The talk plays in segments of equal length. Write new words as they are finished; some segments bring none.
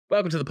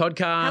Welcome to the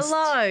podcast.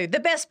 Hello, the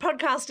best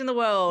podcast in the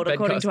world,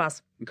 according to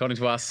us. According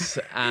to us,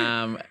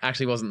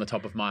 actually wasn't the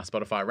top of my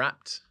Spotify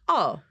Wrapped.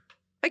 Oh,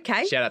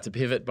 okay. Shout out to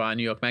Pivot by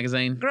New York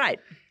Magazine. Great.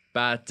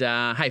 But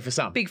hey, for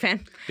some. Big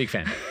fan. Big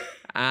fan.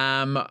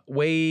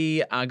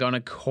 We are going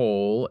to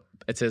call,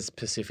 it says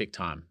Pacific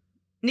time.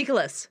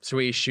 Nicholas. So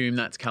we assume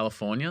that's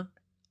California?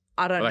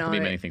 I don't know. That could be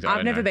many things.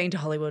 I've never been to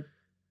Hollywood,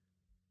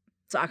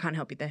 so I can't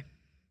help you there.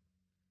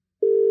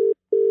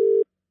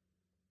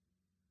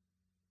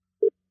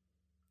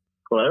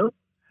 Hello?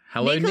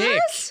 Hello,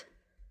 Nicholas? Nick.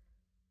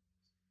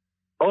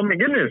 Oh my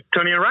goodness,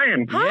 Tony and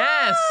Ryan.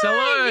 Yes, hello.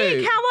 Hi,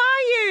 Nick, how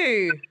are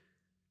you?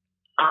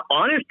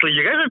 Honestly,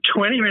 you guys are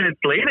 20 minutes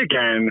late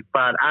again,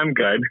 but I'm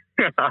good.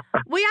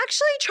 We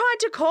actually tried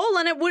to call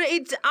and I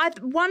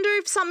wonder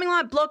if something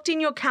like blocked in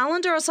your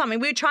calendar or something.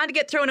 We were trying to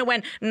get through and it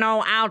went,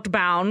 no,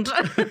 outbound.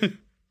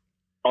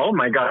 Oh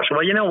my gosh.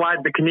 Well, you know what?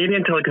 The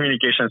Canadian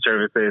Telecommunication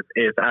Services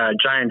is a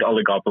giant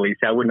oligopoly,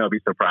 so I would not be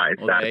surprised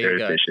that there you there's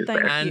go. issues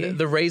Thank there. you. And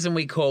the reason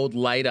we called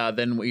later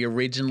than we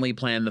originally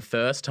planned the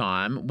first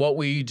time, what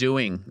were you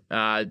doing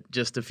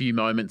just a few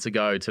moments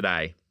ago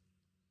today?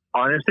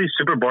 Honestly,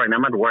 super boring.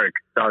 I'm at work,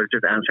 so I was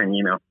just answering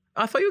email.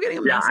 I thought you were getting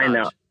a Yeah, massage. I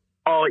know.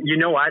 Oh, you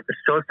know what?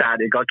 So sad.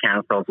 It got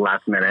canceled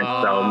last minute,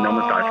 so no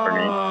massage for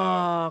me.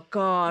 Oh,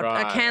 God.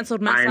 Right. A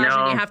cancelled massage I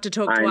know. and you have to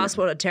talk to I us.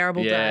 What a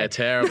terrible Yeah, day.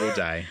 terrible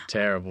day.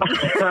 Terrible.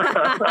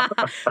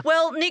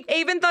 Well, Nick,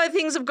 even though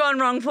things have gone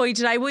wrong for you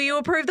today, will you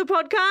approve the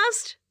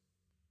podcast?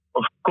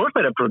 Of course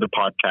I'd approve the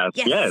podcast.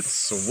 Yes.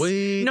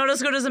 Sweet. Not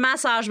as good as a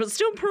massage, but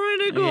still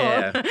pretty good.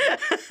 Yeah.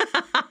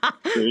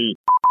 Sweet.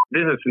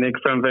 This is Nick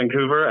from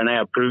Vancouver, and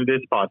I approve this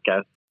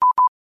podcast.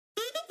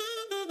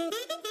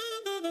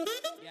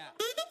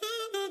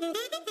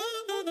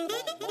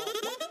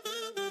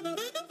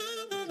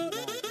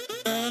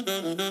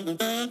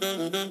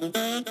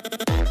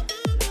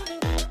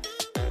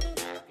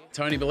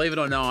 Tony, believe it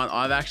or not,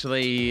 I've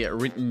actually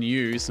written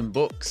you some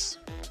books.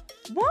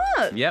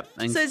 What? Yep.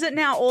 And So is it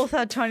now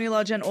author Tony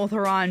Lodge and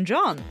author Ryan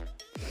John?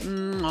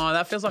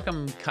 that feels like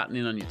I'm cutting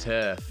in on your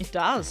turf. It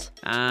does.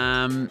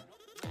 You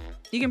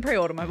You can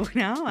pre-order my book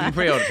now. can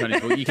pre-order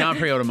Tony's book. You can't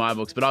pre-order my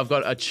books, but I've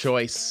got a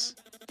choice.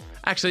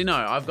 Actually, no,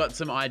 I've got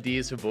some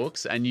ideas for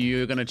books, and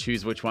you're going to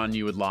choose which one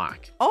you would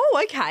like.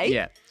 Oh, okay.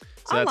 Yeah.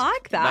 I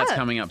like that. That's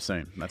coming up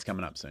soon.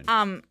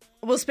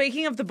 Well,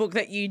 speaking of the book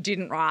that you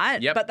didn't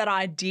write, Yep. but that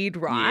I did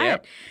write,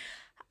 Yep.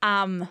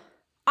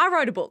 I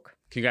wrote a book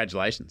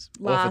Congratulations.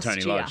 Last Author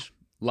Tony year. Lodge.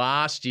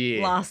 Last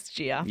year. last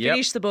year. Yep.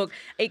 Finished the book.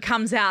 It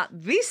comes out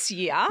this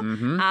year,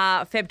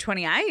 Feb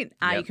 28. You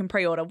Yep. can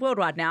pre-order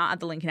worldwide now at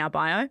the link in our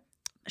bio.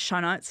 Show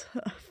notes.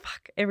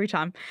 Fuck, every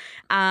time.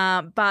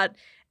 But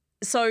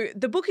so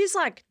the book is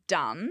like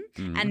done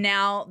and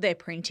now they're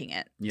printing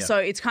it. Yeah. So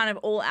it's kind of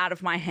all out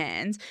of my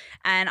hands.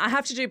 And I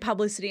have to do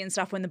publicity and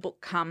stuff when the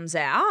book comes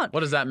out.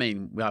 What does that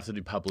mean? We have to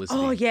do publicity.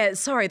 Oh, yeah.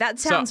 Sorry. That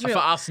sounds so real.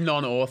 for us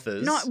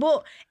non-authors. No,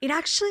 well, it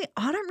actually,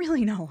 I don't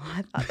really know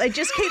either. They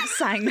just keep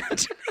saying that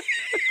to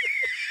me.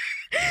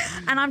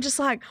 And I'm just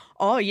like,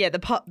 oh, yeah, the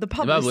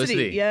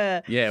publicity.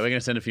 Yeah. Yeah, we're going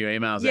to send a few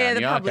emails out. Yeah, and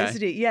the you go, okay.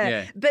 publicity.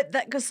 Yeah. But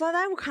because so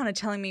they were kind of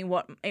telling me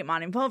what it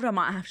might involve. I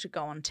might have to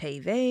go on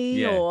TV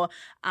Yeah. or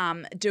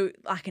do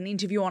like an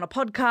interview on a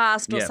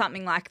podcast or Yeah.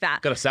 something like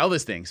that. Got to sell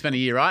this thing. Spend a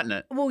year writing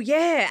it. Well,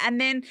 yeah. And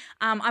then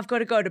I've got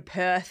to go to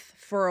Perth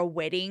for a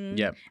wedding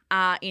Yep.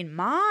 in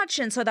March.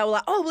 And so they were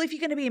like, oh, well, if you're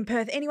going to be in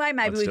Perth anyway,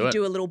 maybe Let's we do could it.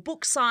 do a little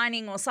book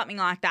signing or something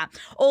like that.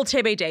 All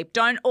TBD.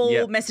 Don't all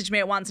Yep. message me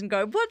at once and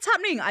go, what's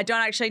happening? I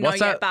don't actually know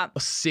What's yet, that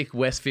but sick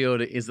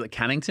Westfield? Is it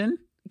Cannington?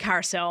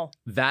 Carousel.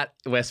 That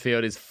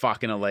Westfield is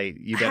fucking elite.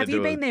 You better Have do you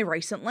it. been there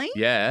recently?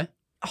 Yeah.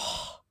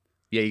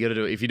 Yeah, you got to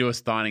do it. If you do a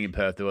signing in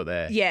Perth, do it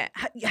there. Yeah.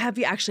 Have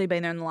you actually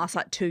been there in the last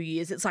 2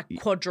 years? It's like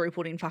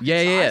quadrupled in fucking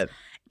Yeah, yeah. size.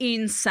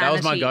 Insanity. That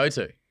was my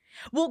go-to.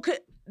 Well,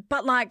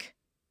 but like,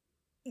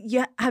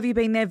 yeah, have you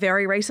been there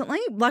very recently?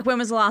 Like, when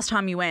was the last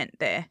time you went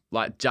there?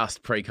 Like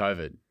just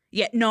pre-COVID.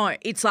 Yeah, no,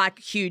 it's like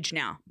huge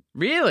now.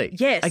 Really?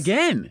 Yes.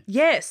 Again?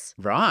 Yes.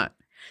 Right.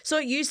 So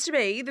it used to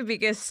be the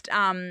biggest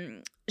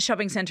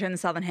shopping centre in the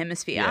Southern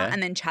Hemisphere, Yeah.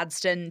 and then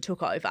Chadston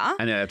took over.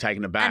 And then they've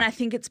taken it back. And I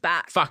think it's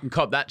back. Fucking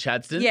cop that,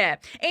 Chadston. Yeah.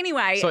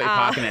 Anyway. Sort your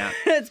parking out.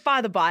 It's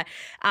by the by.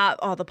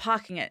 The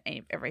parking at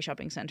every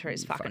shopping centre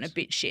is fucking a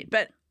bit shit.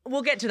 But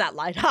we'll get to that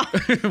later.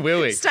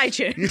 Will we? Stay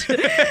tuned.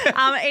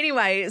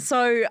 Anyway,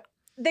 so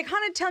they're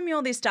kind of telling me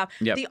all this stuff.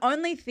 Yep. The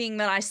only thing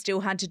that I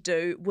still had to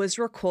do was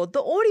record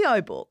the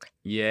audiobook.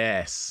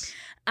 Yes.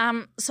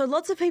 So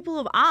lots of people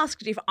have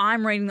asked if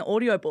I'm reading the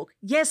audiobook.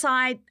 Yes,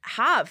 I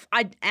have.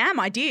 I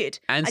did.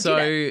 And I so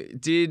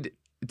did it.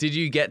 did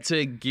you get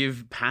to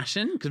give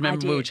passion? Because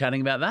remember we were did.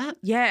 chatting about that?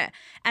 Yeah.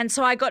 And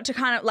so I got to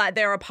kind of like,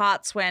 there are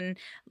parts when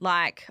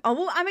like, oh,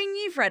 well, I mean,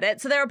 you've read it.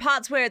 So there are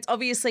parts where it's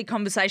obviously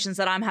conversations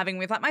that I'm having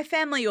with like my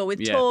family or with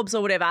Yeah. Torbs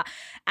or whatever.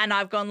 And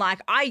I've gone like,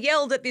 I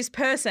yelled at this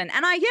person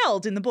and I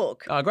yelled in the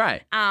book. Oh,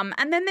 great. And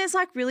then there's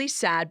like really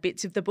sad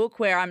bits of the book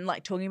where I'm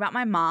like talking about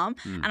my mom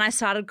and I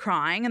started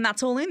crying and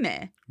that's all in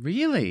there.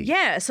 Really?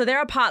 Yeah, so there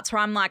are parts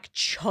where I'm like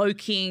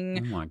choking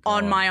Oh my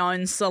God. on my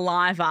own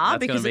saliva That's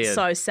because gonna be it's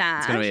so sad.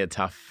 It's going to be a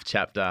tough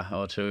chapter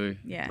or two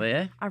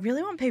there. I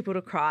really want people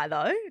to cry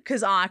though,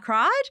 because I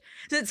cried.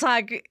 So it's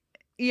like,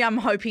 yeah, I'm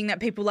hoping that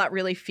people like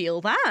really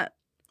feel that.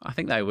 I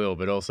think they will,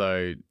 but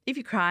also, If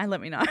you cry, let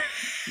me know.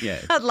 yeah.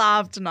 I'd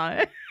love to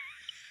know.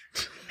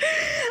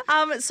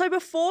 So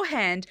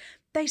beforehand,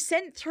 they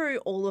sent through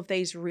all of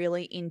these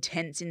really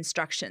intense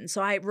instructions.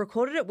 So I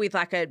recorded it with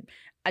like a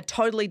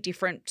totally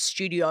different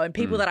studio and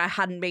people that I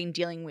hadn't been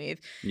dealing with.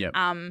 Yep.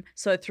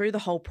 So through the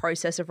whole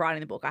process of writing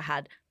the book, I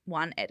had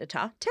one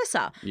editor,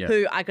 Tessa, Yep.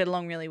 who I got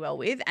along really well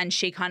with, and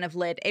she kind of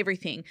led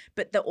everything.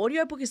 But the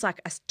audiobook is like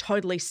a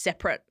totally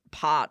separate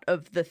part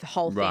of the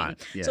whole thing.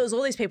 Right, yeah. So it was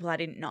all these people I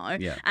didn't know,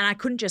 Yeah. and I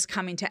couldn't just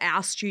come into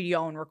our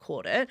studio and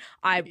record it.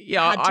 I had to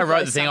I wrote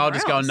go the thing. I'll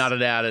just go and somewhere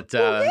nut it out at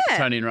Well, yeah.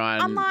 Tony and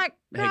Ryan I'm like,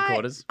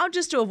 headquarters. right, I'll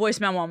just do a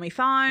voicemail on my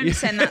phone, Yeah.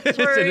 send that Send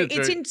through. it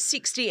It's through. in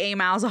 60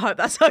 emails. I hope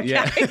that's okay.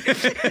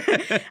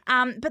 Yeah.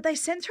 But they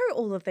sent through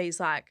all of these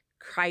like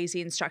crazy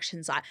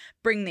instructions like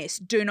bring this,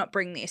 do not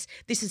bring this.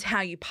 This is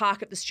how you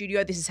park at the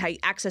studio. This is how you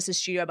access the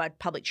studio by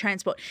public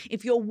transport.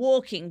 If you're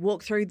walking,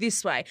 walk through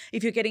this way.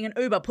 If you're getting an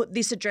Uber, put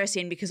this address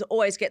in because it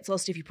always gets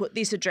lost if you put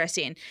this address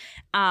in.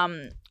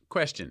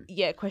 Question.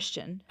 Yeah,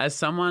 question. As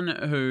someone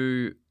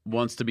who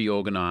wants to be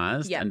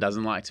organised Yeah. and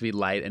doesn't like to be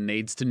late and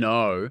needs to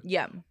know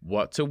Yeah.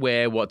 what to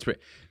wear,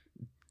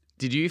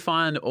 did you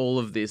find all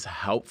of this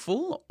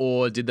helpful,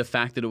 or did the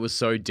fact that it was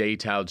so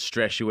detailed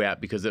stress you out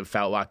because it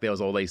felt like there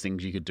was all these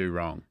things you could do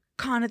wrong?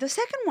 Kind of the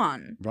second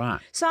one. Right.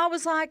 So I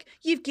was like,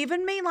 you've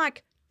given me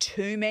like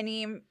too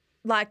many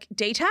like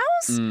details.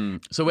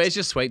 So where's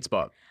your sweet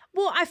spot?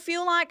 Well, I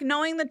feel like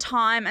knowing the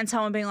time and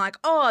someone being like,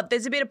 oh,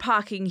 there's a bit of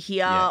parking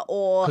here Yeah.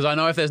 or Because I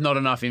know if there's not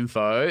enough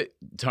info,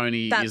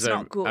 Tony That's is a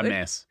not good.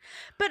 mess.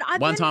 but I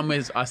One then-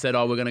 time I said,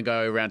 we're going to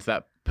go around to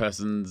that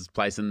person's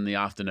place in the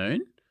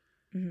afternoon.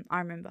 I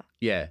remember.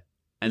 Yeah.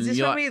 And Is this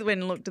you're when like- we went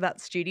and looked at that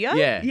studio?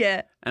 Yeah.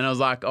 Yeah. And I was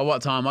like,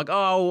 what time? Like,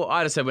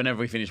 I just said whenever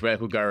we finish work,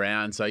 we'll go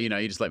around. So, you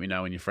just let me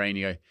know when you're free. And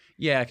you go,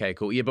 yeah, okay,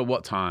 cool. Yeah, but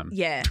what time?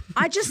 Yeah.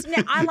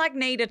 I like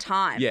need a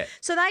time. Yeah.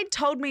 So they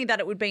told me that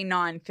it would be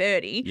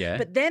 9:30. Yeah.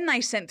 But then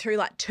they sent through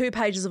like 2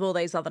 pages of all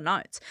these other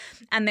notes.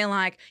 And they're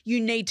like,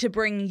 you need to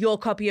bring your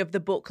copy of the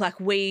book.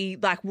 Like we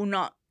will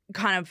not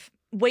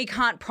we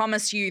can't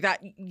promise you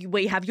that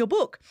we have your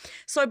book.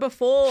 So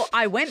before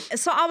I went,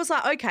 so I was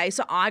like, okay,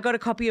 so I got a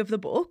copy of the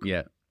book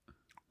Yeah.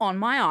 on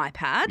my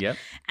iPad. Yep.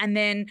 And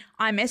then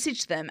I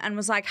messaged them and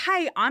was like,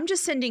 hey, I'm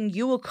just sending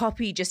you a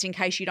copy just in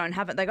case you don't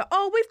have it. They go,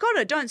 oh, we've got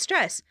it. Don't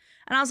stress.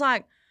 And I was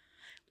like,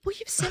 well,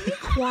 you've sent me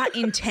quite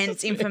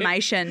intense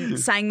information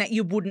saying that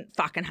you wouldn't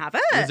fucking have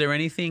it. Was there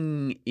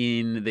anything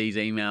in these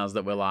emails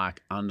that were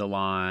like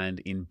underlined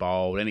in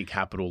bold, any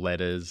capital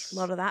letters? A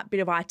lot of that,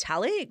 bit of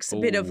italics, a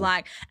bit of Ooh.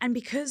 like, and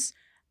because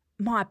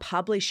my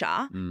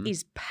publisher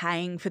is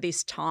paying for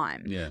this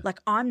time. Yeah. Like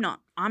I'm not,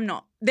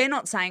 they're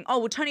not saying, oh,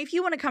 well, Tony, if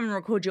you want to come and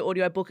record your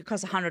audio book, it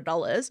costs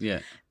 $100. Yeah.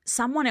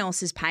 Someone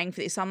else is paying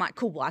for this. So I'm like,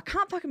 cool, well, I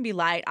can't fucking be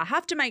late. I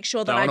have to make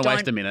sure that Don't I wanna don't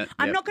waste a minute.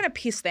 I'm Yep. not going to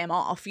piss them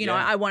off. You know,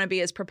 Yeah. I want to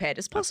be as prepared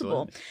as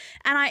possible. Absolutely.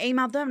 And I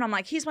emailed them and I'm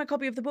like, here's my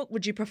copy of the book.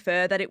 Would you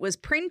prefer that it was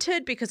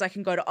printed? Because I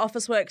can go to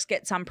Officeworks,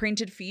 get some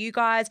printed for you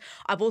guys.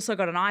 I've also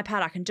got an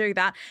iPad. I can do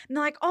that. And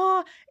they're like,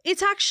 oh,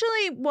 it's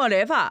actually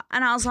whatever.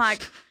 And I was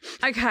like,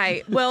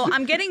 okay, well,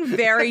 I'm getting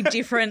very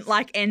different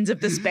like ends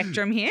of the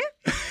spectrum here.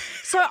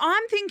 So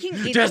I'm thinking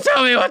it's Just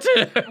tell me what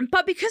to do.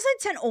 but because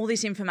I'd sent all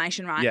this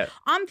information, right? Yeah.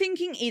 I'm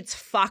thinking it's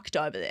fucked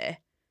over there.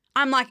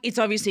 I'm like, it's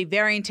obviously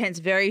very intense,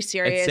 very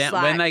serious.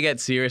 When they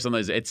get serious on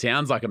those, it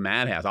sounds like a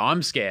madhouse.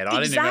 I'm scared. I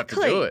didn't even have to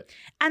do it.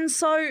 And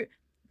so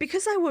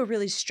because they were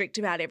really strict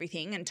about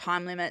everything and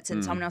time limits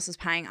and someone else is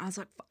paying, I was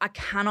like, I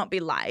cannot be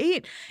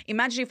late.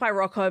 Imagine if I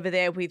rock over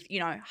there with,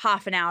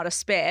 half an hour to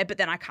spare, but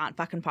then I can't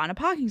fucking find a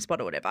parking spot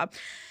or whatever.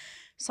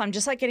 So I'm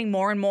just like getting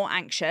more and more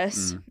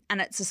anxious.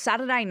 And it's a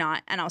Saturday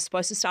night and I was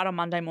supposed to start on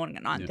Monday morning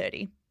at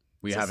 9:30.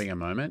 Were you having a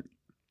moment?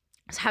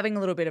 I was having a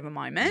little bit of a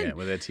moment. Yeah.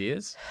 Were there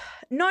tears?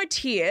 No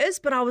tears,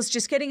 but I was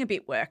just getting a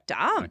bit worked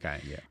up. Okay.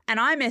 Yeah. And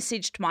I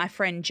messaged my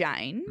friend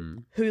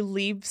Jane, who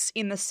lives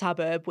in the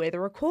suburb where the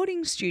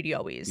recording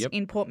studio is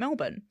in Port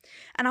Melbourne.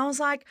 And I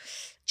was like,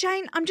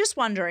 Jane, I'm just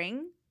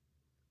wondering,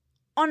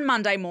 on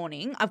Monday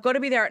morning, I've got to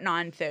be there at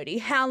 9:30.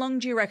 How long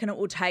do you reckon it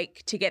will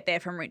take to get there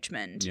from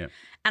Richmond? Yeah.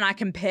 And I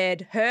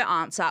compared her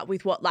answer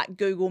with what like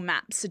Google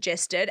Maps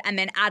suggested and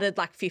then added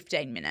like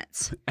 15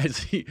 minutes.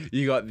 As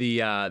you got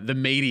the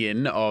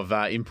median of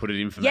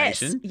inputted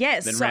information.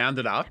 Yes. Then So-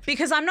 rounded up.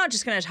 Because I'm not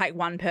just going to take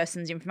one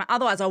person's information.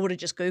 Otherwise, I would have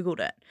just Googled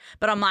it.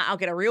 But I'm like, I'll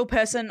get a real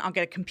person, I'll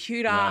get a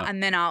computer, Right.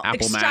 and then I'll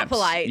Apple Maps.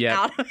 extrapolate Yep.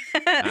 out of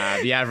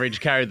it. The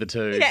average carried the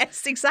two.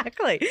 Yes,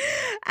 exactly.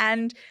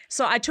 And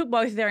so I took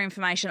both of their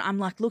information. I'm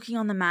like looking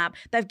on the map.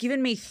 They've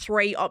given me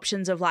 3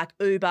 options of like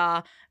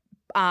Uber,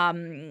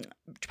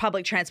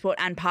 public transport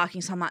and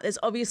parking. So I'm like, there's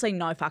obviously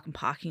no fucking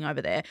parking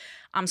over there.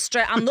 I'm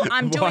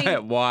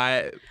doing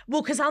Why?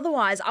 well, because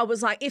otherwise I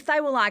was like, if they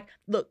were like,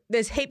 look,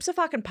 there's heaps of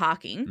fucking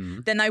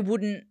parking, then they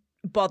wouldn't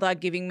bother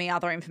giving me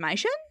other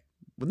information.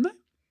 wouldn't they?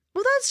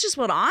 Well, that's just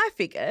what I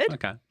figured.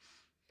 Okay.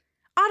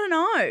 I don't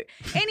know.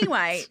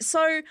 Anyway,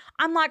 so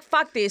I'm like,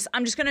 fuck this.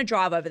 I'm just going to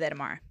drive over there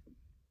tomorrow.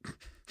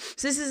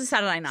 So this is a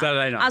Saturday night.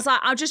 Saturday night. I was like,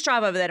 I'll just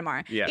drive over there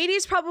tomorrow. Yeah. It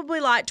is probably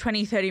like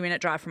 20,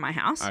 30-minute drive from my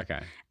house.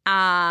 Okay.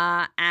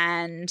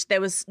 And there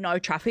was no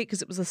traffic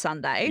because it was a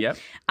Sunday. Yep.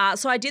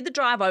 So I did the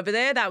drive over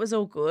there. That was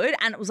all good.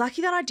 And it was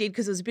lucky that I did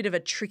because it was a bit of a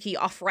tricky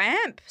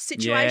off-ramp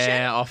situation.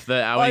 Yeah, off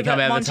the when you come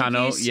out of the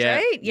tunnel. Street.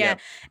 Yeah. Yeah.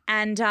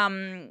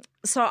 And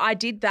so I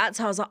did that.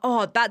 So I was like,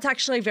 oh, that's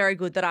actually very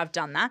good that I've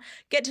done that.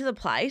 Get to the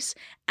place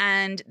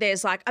and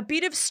there's like a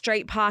bit of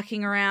street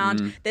parking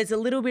around. There's a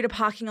little bit of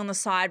parking on the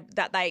side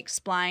that they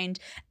explained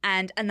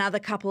and another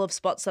couple of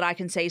spots that I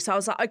can see. So I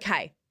was like,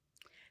 okay,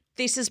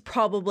 this is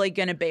probably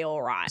going to be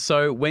all right.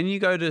 So when you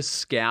go to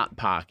scout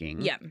parking,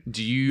 Yeah.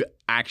 do you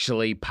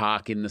actually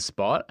park in the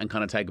spot and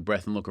kind of take a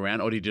breath and look around,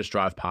 or do you just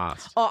drive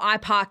past? Oh, I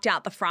parked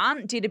out the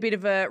front, did a bit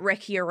of a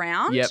recce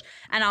around. Yep.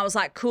 And I was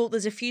like, cool,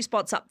 there's a few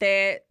spots up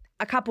there.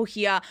 A couple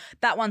here.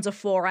 That one's a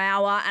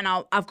 4-hour and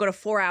I've got a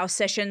 4-hour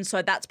session.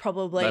 So that's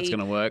probably That's going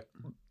to work.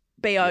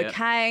 be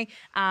okay.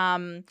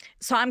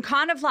 So I'm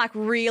kind of like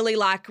really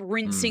like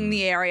rinsing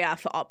the area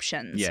for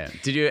options. Yeah.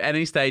 Did you at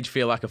any stage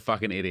feel like a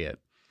fucking idiot?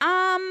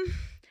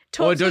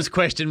 Or Torbs just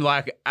question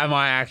like, am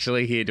I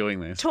actually here doing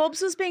this?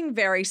 Torbs was being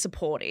very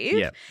supportive.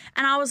 Yeah.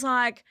 And I was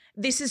like,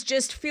 this is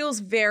just feels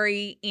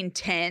very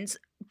intense.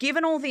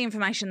 Given all the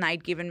information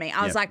they'd given me,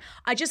 I was like,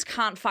 I just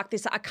can't fuck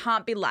this. I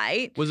can't be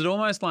late. Was it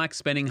almost like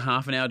spending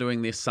half an hour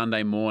doing this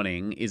Sunday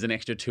morning is an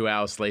extra 2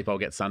 hours sleep I'll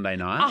get Sunday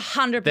night?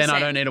 100%. Then I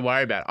don't need to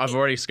worry about it. I've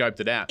already scoped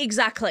it out.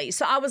 Exactly.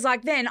 So I was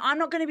like, then I'm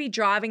not going to be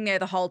driving there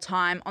the whole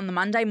time on the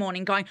Monday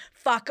morning going,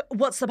 fuck,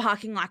 what's the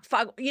parking like?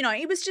 Fuck, you know,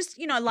 it was just,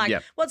 you know, like,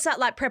 what's that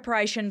like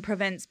preparation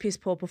prevents piss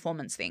poor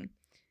performance thing?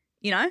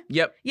 You know?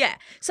 Yep. Yeah.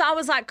 So I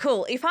was like,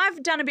 cool. If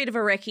I've done a bit of a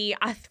recce,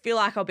 I feel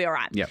like I'll be all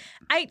right. Yep.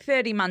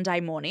 8:30 Monday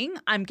morning,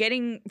 I'm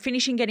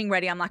finishing getting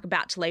ready. I'm like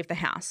about to leave the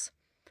house.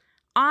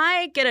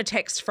 I get a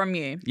text from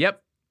you.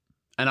 Yep.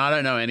 And I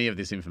don't know any of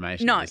this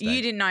information. No, at this stage.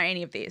 you didn't know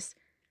any of this.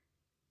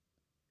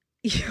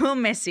 Your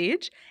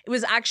message, it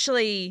was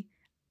actually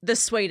the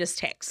sweetest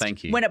text.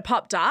 Thank you. When it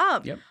popped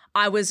up, Yep.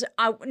 I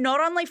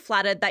not only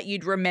flattered that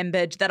you'd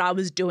remembered that I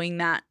was doing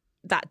that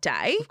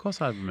day. Of course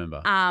I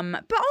remember.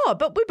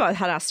 But we both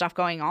had our stuff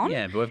going on.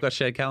 Yeah, but we've got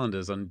shared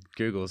calendars on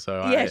Google,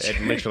 so Yeah, it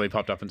true. literally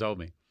popped up and told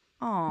me.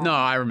 Oh. No,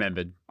 I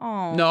remembered.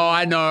 Oh. No,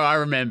 I know, I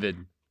remembered.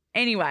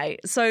 Anyway,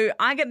 so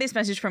I get this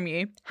message from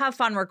you. Have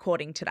fun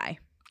recording today.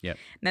 Yep.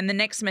 And then the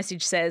next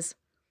message says,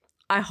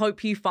 I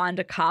hope you find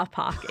a car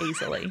park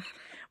easily.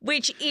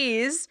 Which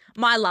is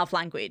my love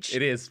language.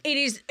 It is.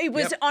 It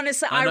was Yep.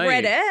 honestly, I know I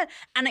read you. it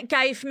and it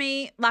gave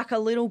me like a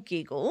little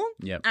giggle.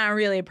 Yep. And I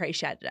really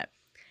appreciated it.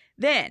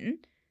 Then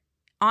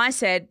I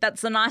said,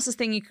 that's the nicest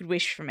thing you could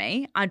wish for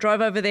me. I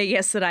drove over there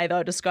yesterday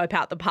though to scope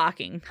out the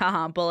parking.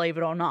 Haha, believe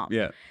it or not.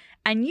 Yeah.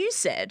 And you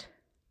said,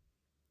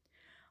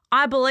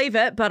 I believe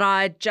it, but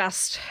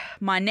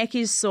my neck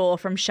is sore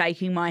from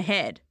shaking my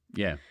head.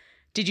 Yeah.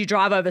 Did you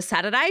drive over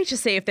Saturday to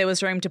see if there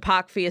was room to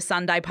park for your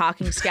Sunday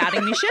parking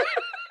scouting mission?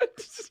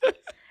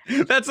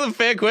 That's a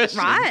fair question.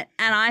 Right?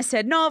 And I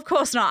said, no, of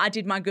course not. I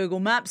did my Google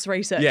Maps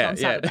research on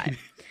Saturday.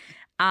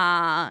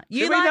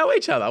 We know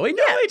each other. We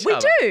know each we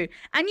other. do.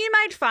 And you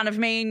made fun of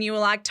me and you were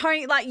like,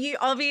 Tony, like you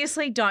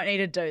obviously don't need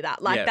to do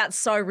that. Like that's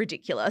so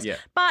ridiculous. Yeah.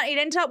 But it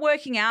ended up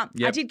working out.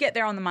 Yep. I did get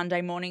there on the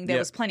Monday morning. There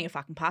Yep. was plenty of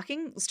fucking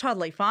parking. It was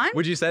totally fine.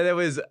 Would you say there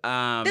was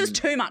There was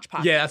too much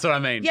parking. Yeah, that's what I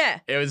mean. Yeah.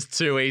 It was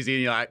too easy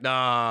and you're like,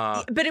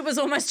 nah. But it was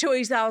almost too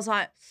easy. I was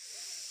like,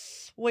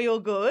 we all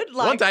good?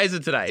 Like, What day is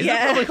it today? Is it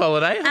Yeah. a public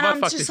holiday? Have and I I'm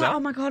fucked just this like, up? oh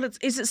my God,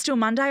 is it still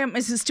Monday?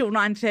 Is it still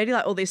 9:30?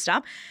 Like all this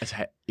stuff.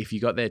 If you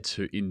got there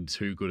in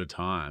too good a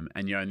time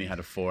and you only had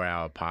a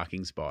 4-hour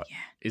parking spot,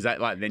 is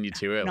that like then you're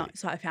too early? No,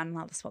 so I found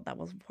another spot that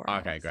wasn't 4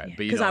 hours. Okay, great.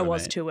 But you Because know I what I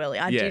was mean. too early.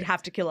 I Yeah. did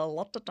have to kill a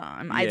lot of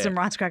time. I ate Yeah. some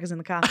rice crackers in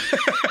the car.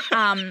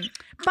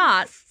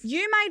 But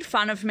you made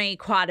fun of me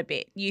quite a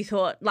bit. You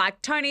thought,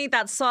 like, Tony,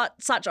 that's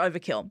such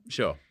overkill.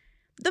 Sure.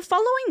 The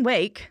following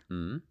week,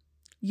 Mm.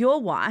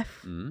 your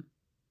wife Mm.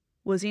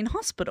 was in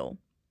hospital.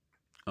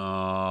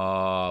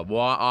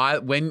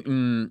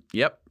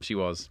 Yep, she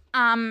was.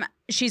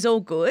 She's all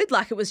good.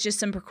 Like it was just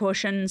some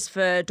precautions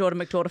for daughter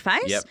McDaughter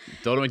face. Yep.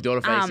 Daughter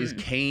McDaughter face is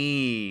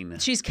keen.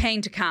 She's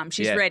keen to come.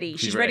 She's Yeah, ready.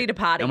 She's ready to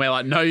party. And we're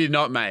like, no, you're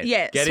not, mate.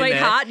 Yeah, Get in there.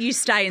 sweetheart, you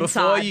stay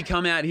inside. Before you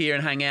come out here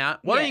and hang out,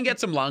 why don't Yeah. you get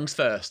some lungs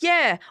first?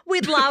 Yeah,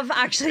 we'd love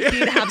actually for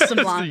you to have some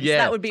lunch. Yeah.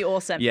 That would be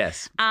awesome.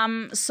 Yes.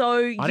 So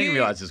I didn't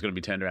realise it was going to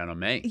be turned around on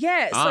me.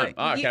 Yeah. So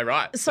okay,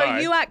 right. So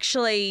Sorry. you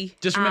actually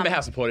Just remember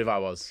how supportive I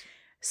was.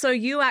 So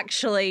you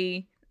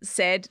actually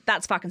said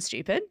that's fucking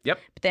stupid. Yep.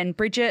 But then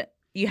Bridget,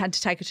 you had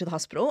to take her to the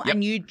hospital,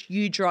 and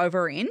you drove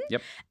her in.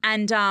 Yep.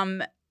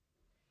 And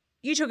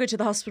you took her to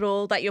the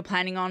hospital that you're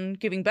planning on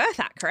giving birth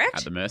at, correct?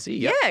 At the Mercy.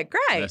 Yep. Yeah,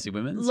 great. Mercy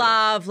Women's.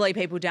 Lovely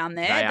people down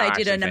there. They are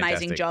They did an actually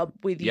amazing fantastic. job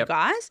with you Yep.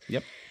 guys.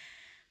 Yep.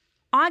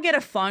 I get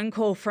a phone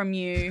call from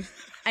you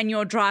and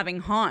you're driving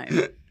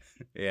home.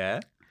 Yeah.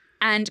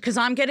 And because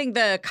I'm getting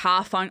the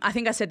car phone, I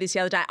think I said this the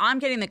other day, I'm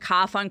getting the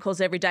car phone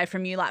calls every day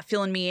from you, like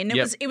filling me in.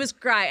 It was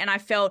great. And I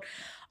felt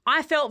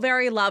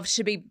very loved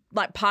to be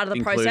like part of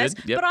the process.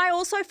 Yep. But I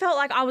also felt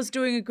like I was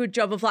doing a good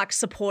job of like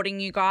supporting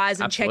you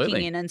guys and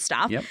checking in and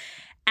stuff. Yep.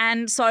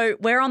 And so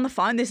we're on the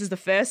phone. This is the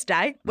first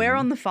day. We're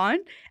on the phone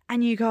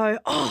and you go,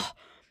 oh,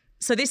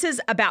 so this is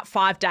about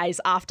 5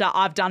 days after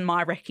I've done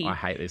my recce. I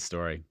hate this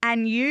story.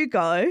 And you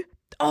go,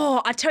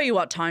 oh, I tell you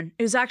what, Tone,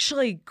 it was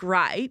actually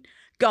great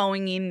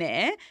going in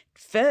there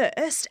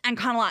first and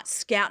kind of like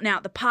scouting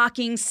out the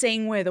parking,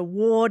 seeing where the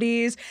ward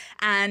is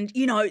and,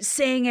 you know,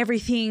 seeing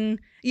everything,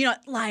 you know,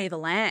 lay of the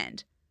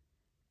land.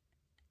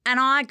 And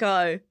I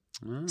go,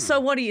 so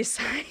what do you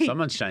say?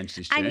 Someone's changed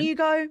his tune. And you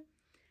go,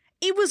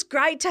 it was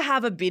great to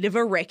have a bit of a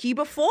recce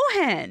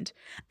beforehand.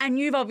 And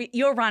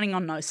you're running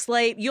on no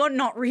sleep. You're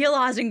not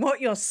realising what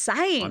you're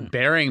saying. I'm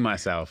burying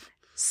myself.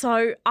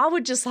 So I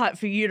would just like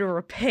for you to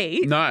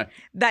repeat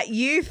that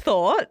you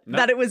thought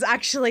that it was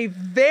actually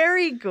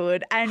very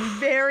good and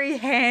very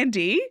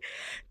handy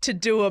to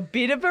do a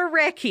bit of a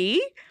recce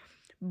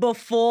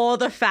before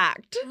the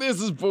fact.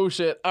 This is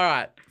bullshit. All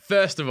right.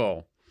 First of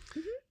all,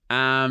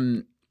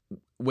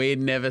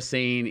 we'd never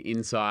seen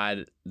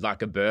inside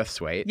like a birth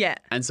suite. Yeah.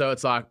 And so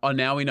it's like, oh,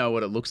 now we know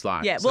what it looks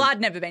like. Yeah. So, well,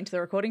 I'd never been to the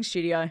recording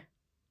studio.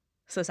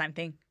 So same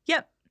thing.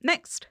 Yep.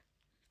 Next.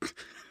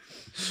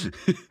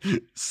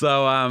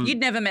 So you'd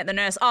never met the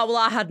nurse. Oh, well,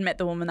 I hadn't met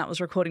the woman that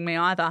was recording me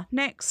either.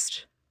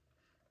 Next.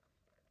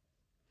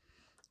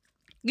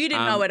 You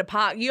didn't know where to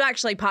park. You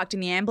actually parked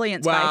in the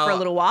ambulance bay for a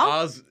little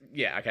while.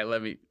 Okay,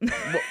 let me. Do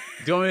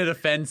you want me to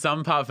defend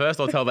some part first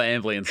or tell the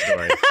ambulance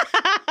story?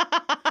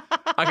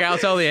 Okay, I'll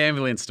tell the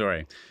ambulance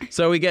story.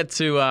 So we get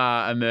to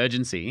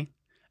emergency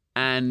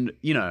and,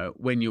 you know,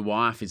 when your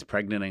wife is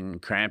pregnant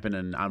and cramping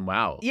and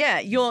unwell. Yeah,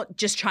 you're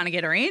just trying to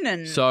get her in.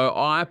 And so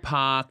I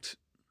parked,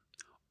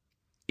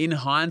 in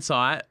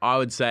hindsight, I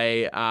would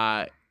say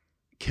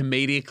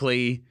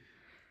comedically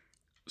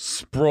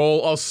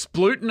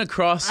splooting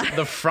across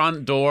the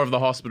front door of the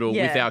hospital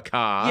with our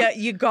car. Yeah,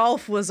 your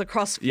Golf was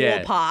across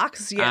 4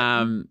 parks.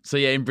 Yeah. So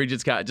yeah, in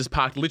Bridget's car, just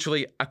parked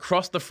literally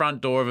across the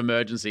front door of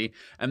emergency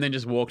and then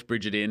just walked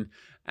Bridget in.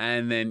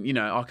 And then, you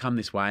know, I'll come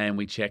this way and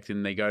we checked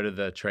and they go to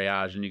the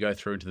triage and you go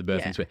through into the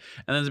birthing suite.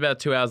 And then it's about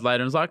 2 hours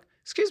later and it's like,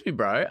 excuse me,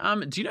 bro,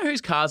 do you know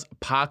whose car's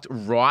parked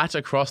right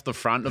across the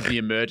front of the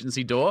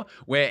emergency door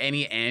where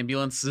any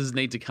ambulances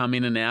need to come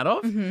in and out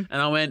of? Mm-hmm.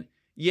 And I went,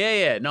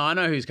 yeah, no, I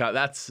know whose car.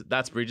 That's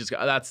Bridget's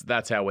car.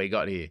 That's how we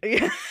got here.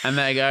 Yeah. And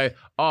they go,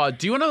 oh,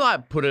 do you want to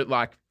like put it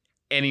like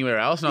anywhere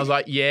else? And I was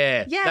like,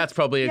 yeah, that's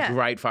probably a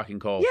great fucking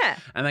call. Yeah.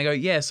 And they go,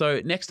 yeah,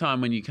 so next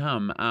time when you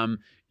come,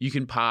 you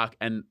can park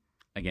and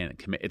again,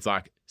 it's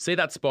like, see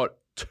that spot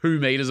 2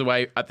 meters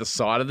away at the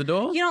side of the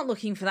door? You're not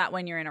looking for that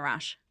when you're in a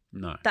rush.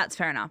 No. That's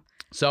fair enough.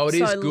 So it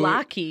is good.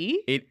 Lucky.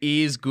 It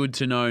is good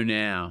to know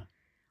now.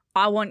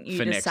 I want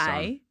you to say,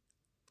 time.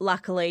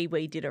 luckily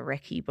we did a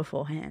recce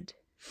beforehand.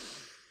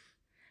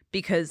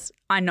 Because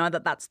I know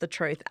that that's the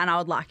truth and I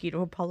would like you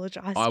to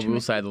apologise. I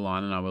will say the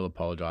line and I will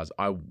apologise.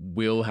 I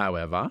will,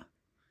 however,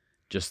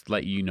 just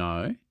let you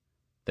know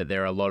that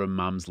there are a lot of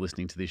mums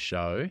listening to this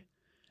show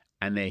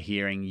and they're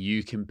hearing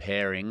you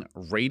comparing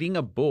reading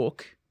a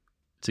book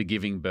to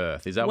giving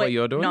birth. Is that what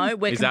you're doing? No,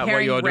 we're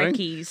comparing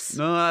recce's.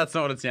 No, that's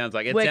not what it sounds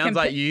like. It sounds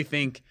like you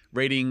think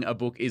reading a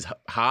book is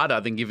harder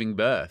than giving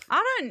birth.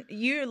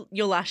 You're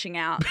lashing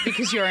out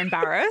because you're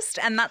embarrassed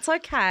and that's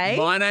okay.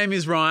 My name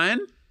is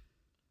Ryan.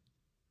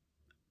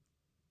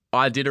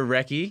 I did a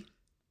recce.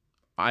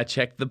 I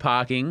checked the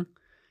parking.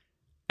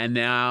 And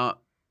now,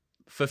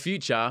 for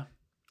future,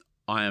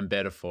 I am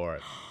better for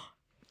it.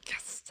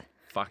 Yes.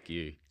 Fuck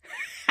you.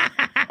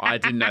 I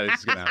didn't know this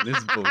was going to happen.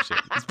 This is bullshit.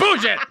 It's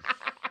bullshit!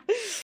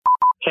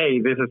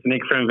 Hey, this is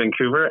Nick from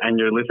Vancouver, and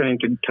you're listening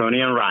to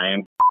Tony and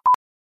Ryan.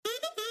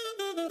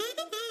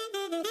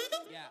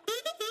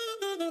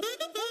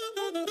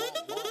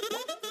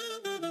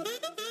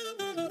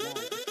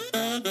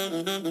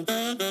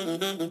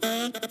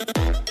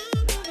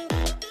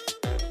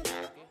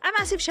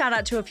 Massive shout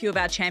out to a few of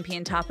our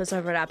champion tappers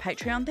over at our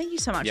Patreon. Thank you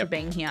so much for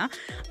being here.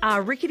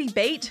 Rickety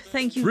Beat,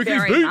 thank you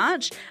very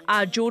much.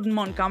 Jordan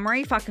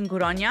Montgomery, fucking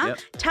good on ya.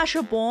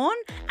 Tasha Bourne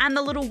and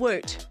the Little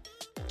Woot.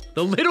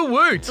 The Little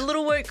Woot. The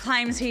Little Woot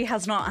claims he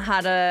has not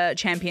had a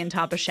champion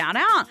tapper shout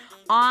out.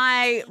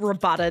 I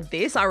rebutted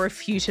this. I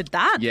refuted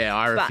that. Yeah,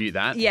 I refute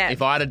that. Yeah.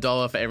 If I had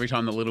 $1 for every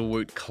time the Little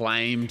Woot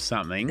claimed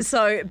something.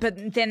 So,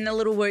 but then the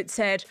Little Woot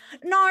said,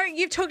 no,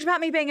 you've talked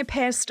about me being a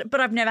pest, but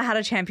I've never had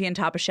a champion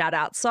tapper shout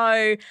out.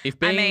 So, if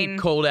being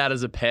called out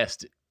as a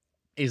pest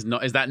is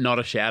that not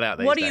a shout out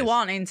these days? What do you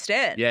want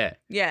instead? Yeah.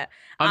 Yeah.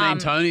 I mean,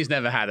 Tony's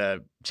never had a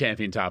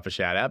champion tapper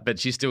shout out, but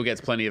she still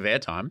gets plenty of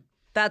airtime.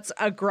 That's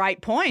a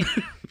great point.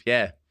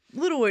 Yeah.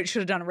 Little Woot should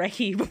have done a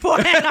recce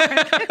beforehand.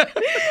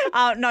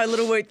 No,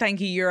 Little Woot,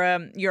 thank you.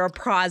 You're a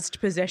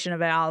prized possession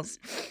of ours.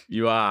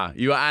 You are,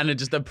 and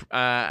just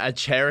a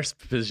cherished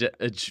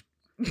possession.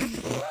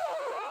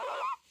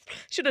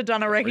 Should have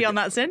done a recce on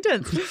that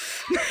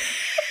sentence.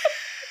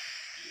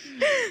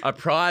 A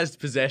prized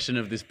possession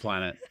of this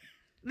planet.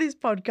 This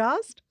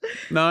podcast?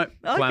 No,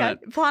 Planet.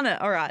 Okay,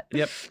 Planet. All right.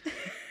 Yep.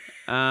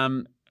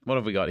 What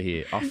have we got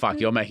here? Oh, fuck,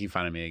 you're making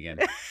fun of me again.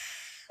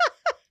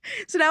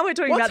 So now we're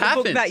talking What's about the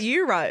book happened? that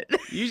you wrote.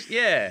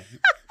 Yeah.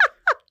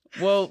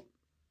 Well,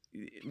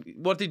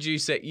 what did you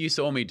say? You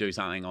saw me do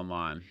something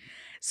online.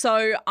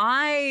 So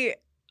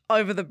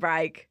over the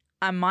break,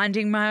 I'm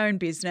minding my own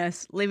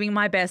business, living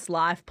my best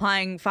life,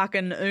 playing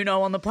fucking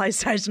Uno on the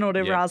PlayStation or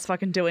whatever Yeah. I was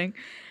fucking doing.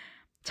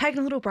 Taking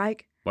a little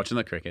break, Watching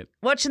the cricket.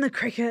 watching the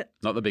cricket,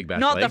 Not the Big Bash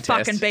not League the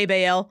fucking test.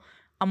 BBL.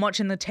 I'm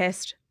watching the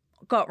test.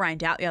 Got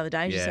rained out the other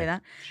day. Did you Yeah. see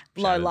that?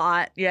 Low Shattered.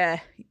 light. Yeah.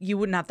 You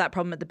wouldn't have that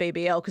problem at the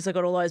BBL because I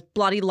got all those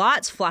bloody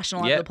lights flashing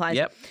all over the place.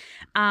 Yep.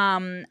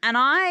 And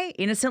I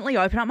innocently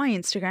open up my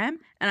Instagram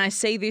and I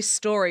see this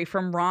story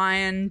from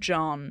Ryan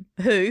John,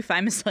 who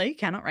famously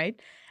cannot read.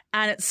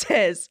 And it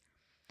says,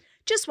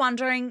 just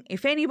wondering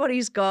if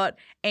anybody's got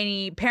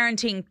any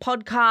parenting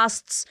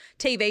podcasts,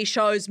 TV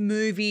shows,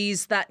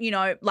 movies that, you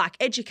know, like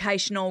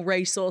educational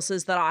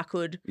resources that I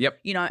could, Yep.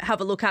 you know, have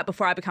a look at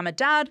before I become a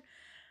dad.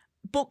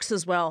 Books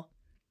as well.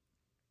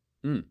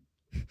 Mm.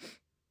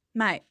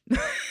 Mate.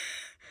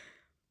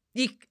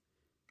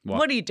 What?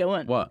 What are you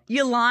doing? What?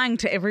 You're lying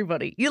to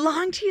everybody. You're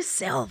lying to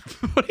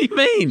yourself. What do you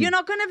mean? You're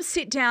not going to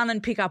sit down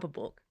and pick up a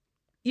book.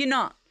 You're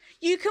not.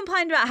 You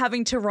complained about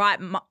having to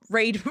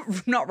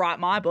not write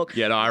my book.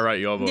 Yeah, no, I wrote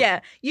your book. Yeah,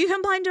 you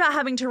complained about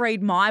having to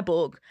read my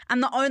book,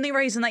 and the only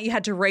reason that you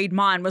had to read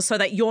mine was so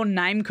that your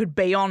name could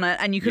be on it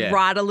and you could Yeah.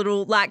 write a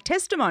little like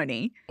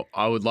testimony.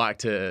 I would like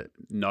to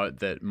note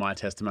that my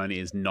testimony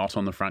is not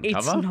on the front It's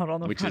cover. not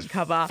on the which front is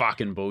cover.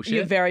 fucking bullshit.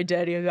 You're very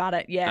dirty about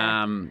it.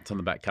 Yeah. It's on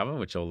the back cover,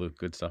 which all the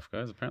good stuff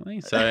goes apparently.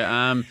 So,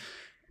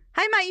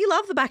 Hey, mate, you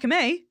love the back of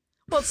me.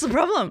 What's the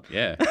problem?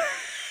 yeah.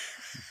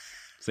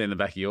 See in the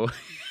back of your.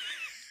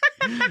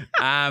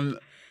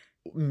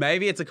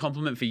 Maybe it's a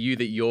compliment for you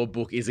that your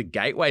book is a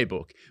gateway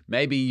book.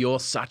 Maybe you're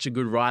such a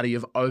good writer.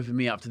 You've opened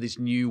me up to this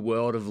new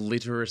world of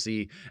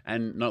literacy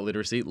and not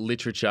literacy,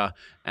 literature.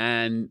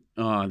 And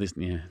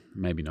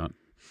maybe not.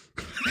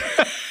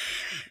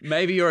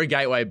 Maybe you're a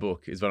gateway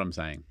book is what I'm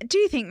saying. Do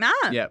you think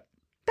that? Yeah.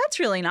 That's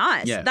really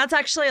nice. Yeah. That's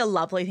actually a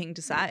lovely thing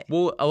to say.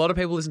 Well, a lot of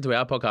people listen to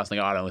our podcast and they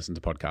go, I don't listen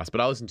to podcasts, but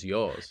I listen to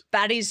yours.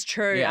 That is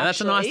true. Yeah, and that's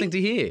a nice actually. thing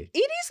to hear. It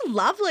is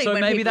lovely. So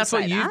when maybe people that's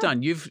what say you've that.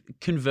 done. You've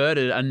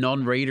converted a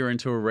non-reader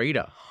into a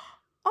reader.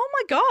 Oh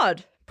my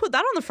God. Put that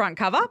on the front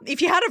cover.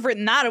 If you had have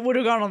written that, it would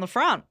have gone on the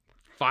front.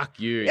 Fuck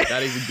you.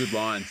 That is a good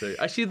line too.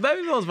 Actually,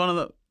 maybe that was one of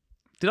the...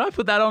 Did I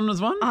put that on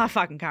as one? I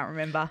fucking can't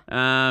remember.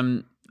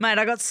 Mate,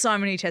 I got so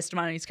many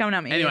testimonies coming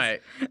out my ears. Anyway,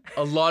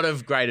 a lot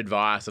of great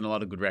advice and a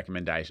lot of good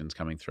recommendations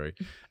coming through.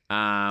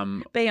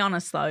 Be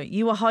honest though,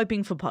 you were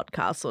hoping for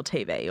podcasts or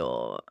TV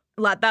or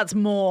like that's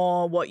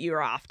more what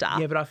you're after.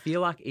 Yeah, but I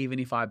feel like even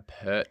if I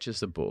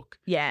purchase a book,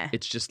 Yeah.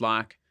 it's just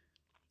like...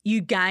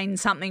 You gain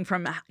something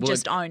from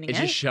just owning it's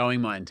it. just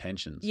showing my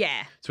intentions.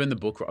 Yeah. So when the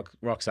book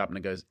rocks up and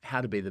it goes,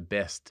 how to be the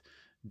best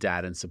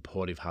dad and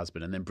supportive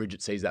husband, and then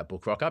Bridget sees that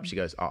book rock up, she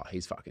goes, oh,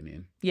 he's fucking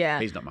in. Yeah.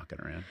 He's not mucking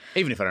around.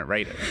 Even if I don't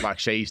read it. Like,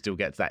 she still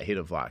gets that hit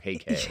of like, he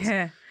cares.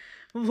 Yeah.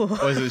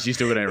 Or is it she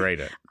still going to read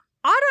it?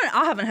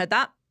 I haven't heard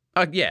that.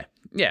 Yeah.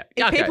 Yeah.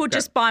 If Okay, people great.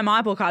 just buy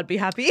my book, I'd be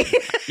happy.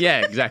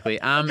 Yeah, exactly.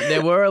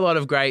 There were a lot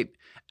of great,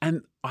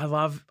 and I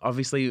love,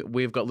 obviously,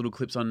 we've got little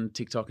clips on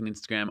TikTok and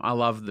Instagram. I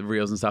love the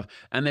reels and stuff.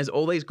 And there's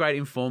all these great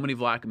informative,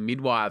 like,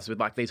 midwives with,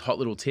 like, these hot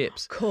little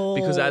tips. Cool.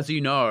 Because as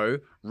you know,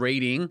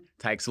 reading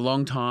takes a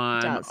long time.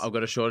 It does. I've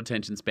got a short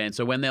attention span.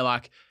 So when they're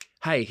like,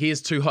 hey,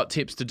 here's 2 hot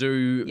tips to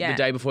do Yeah. the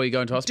day before you go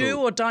into hospital. Do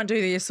or don't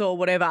do this or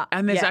whatever.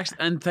 And there's Yeah. actually,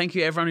 and thank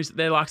you everyone who's,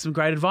 they're like some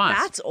great advice.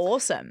 That's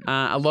awesome.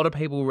 A lot of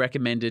people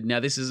recommended,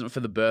 now this isn't for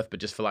the birth, but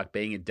just for like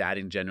being a dad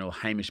in general,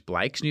 Hamish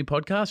Blake's new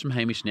podcast from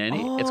Hamish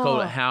Nanny. It's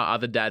called Oh. How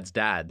Other Dads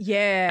Dad.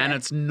 Yeah. And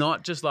it's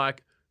not just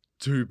like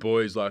 2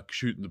 boys like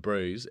shooting the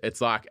breeze.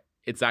 It's like,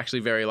 it's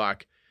actually very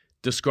like,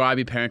 describe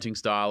your parenting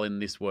style in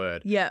this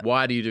word. Yeah.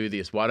 Why do you do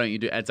this? Why don't you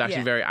do it's actually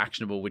Yeah. very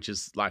actionable, which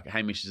is like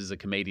Hamish is a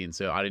comedian,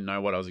 so I didn't know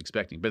what I was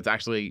expecting. But it's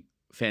actually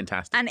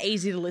fantastic. And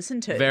easy to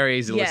listen to. Very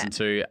easy to Yeah. listen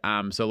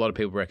to. So a lot of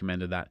people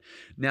recommended that.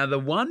 Now, the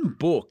one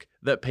book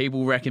that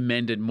people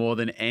recommended more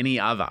than any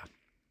other,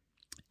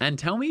 and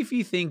tell me if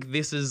you think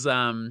this is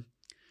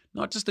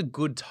not just a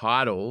good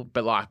title,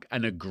 but like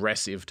an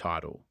aggressive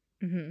title,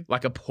 Mhm.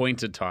 like a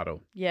pointed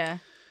title. Yeah.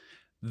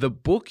 The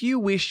book you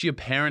wish your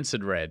parents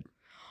had read,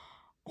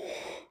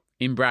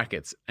 in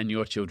brackets, and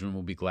your children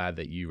will be glad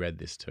that you read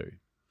this too,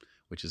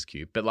 which is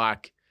cute. But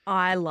like,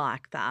 I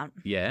like that.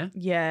 yeah.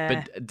 Yeah.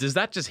 But does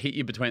that just hit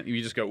you between,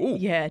 you just go, ooh,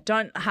 yeah.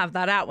 Don't have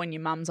that out when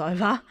your mum's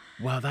over.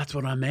 well, that's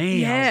what I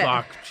mean. I Yeah. was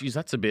like, geez,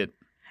 that's a bit,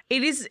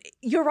 It is,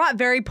 you're right,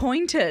 very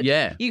pointed.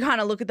 Yeah. You kind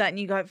of look at that and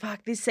you go,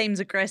 fuck, this seems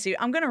aggressive.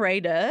 I'm going to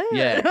read it.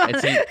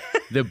 yeah.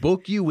 The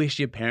book you wish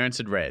your parents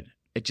had read,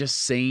 it just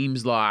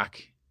seems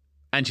like,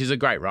 and she's a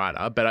great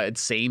writer, but it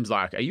seems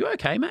like, are you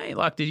okay, mate?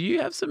 Like, did you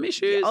have some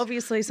issues?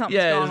 Obviously something's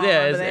Yeah, going on yeah.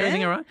 over Is there.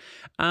 everything all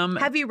right?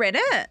 Have you read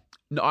it?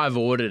 No, I've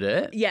ordered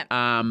it. Yeah.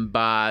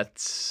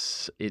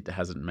 But it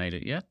hasn't made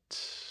it yet.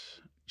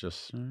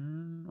 Just,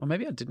 or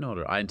maybe I didn't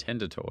order it. I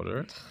intended to order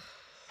it.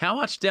 How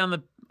much down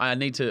the I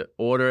need to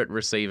order it,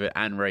 receive it,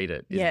 and read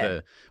it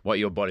is what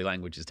your body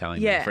language is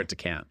telling me for it to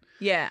count.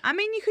 Yeah. I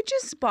mean, you could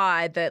just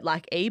buy the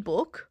like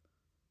ebook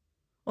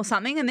or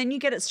something and then you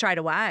get it straight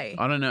away.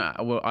 I don't know.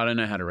 Well, I don't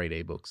know how to read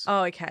ebooks.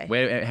 Oh, okay.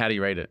 How do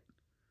you read it?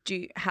 Do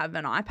you have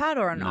an iPad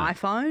or an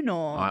iPhone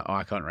or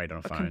I can't read on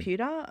a phone.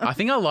 Computer? I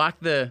think I like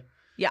the...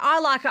 Yeah, I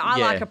like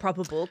a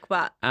proper book,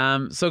 but...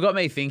 So it got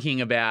me thinking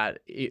about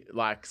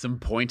like some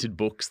pointed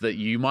books that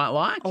you might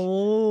like.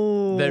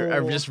 Oh. That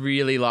are just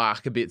really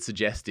like a bit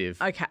suggestive.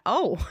 Okay.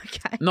 Oh,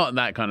 okay. Not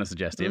that kind of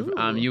suggestive.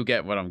 Ooh. You'll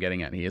get what I'm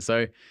getting at here.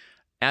 So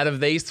out of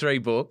these 3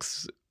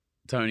 books,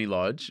 Tony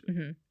Lodge,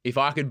 if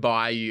I could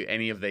buy you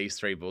any of these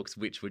 3 books,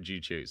 which would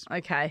you choose?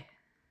 Okay.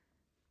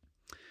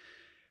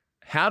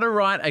 How to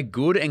write a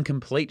good and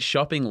complete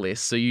shopping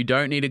list so you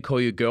don't need to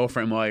call your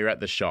girlfriend while you're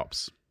at the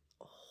shops.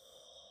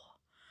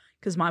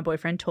 Because my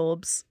boyfriend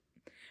Torbs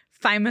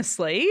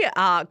famously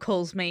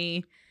calls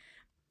me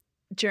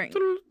during...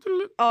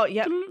 Oh,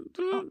 yeah.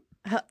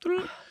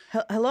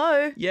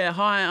 Hello? Yeah,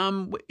 hi.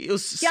 It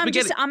was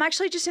spaghetti. I'm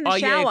actually just in the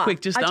shower. Yeah, quick,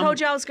 I told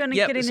you I was going to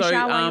get in the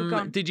shower while you're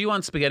gone. Did you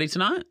want spaghetti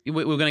tonight? We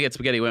were going to get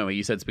spaghetti, weren't we?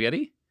 You said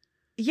spaghetti?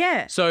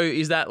 Yeah. So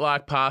is that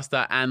like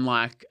pasta and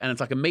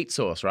it's like a meat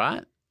sauce,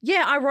 right?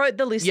 Yeah, I wrote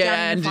the list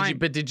down in the phone.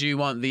 Did you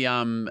want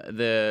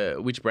the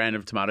which brand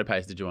of tomato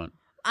paste did you want?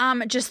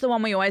 Just the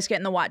one we always get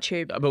in the white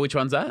tube. But which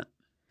one's that?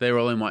 They're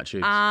all in white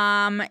tubes.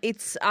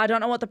 It's I don't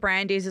know what the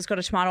brand is. It's got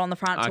a tomato on the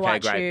front. It's a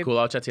white great, tube. Cool.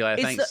 I'll chat to you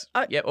later. Thanks.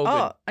 Yep, all good.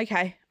 Oh,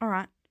 okay, all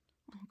right.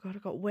 Oh God, I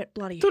got wet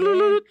bloody hair.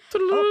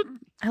 Oh,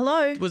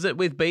 hello. Was it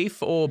with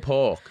beef or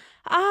pork?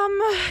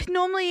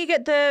 Normally you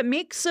get the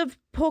mix of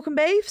pork and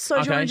beef. So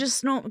do you want to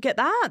just not get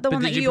that? The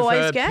one that you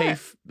always get.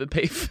 The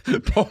beef,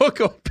 pork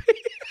or beef?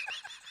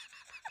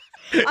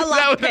 I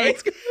love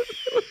beef.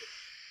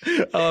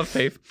 I love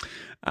beef.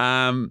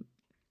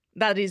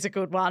 That is a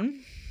good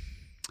one.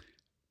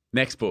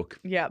 Next book.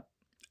 Yep.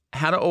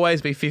 How to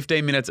always be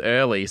 15 minutes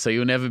early so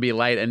you'll never be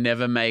late and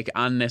never make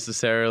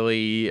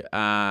unnecessary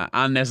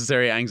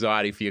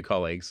anxiety for your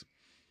colleagues.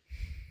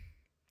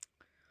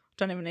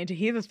 Don't even need to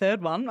hear the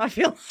third one, I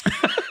feel.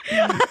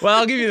 Well,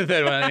 I'll give you the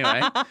third one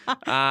anyway.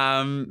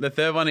 The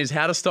third one is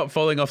how to stop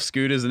falling off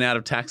scooters and out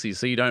of taxis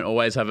so you don't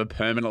always have a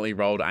permanently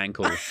rolled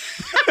ankle.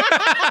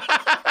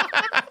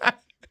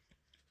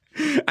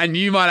 And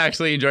you might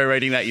actually enjoy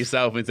reading that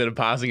yourself instead of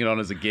passing it on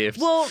as a gift.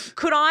 Well,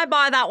 could I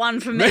buy that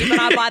one for me, but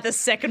I buy the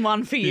second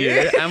one for you?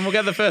 Yeah, and we'll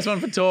get the first one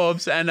for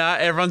Torbs, and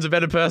everyone's a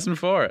better person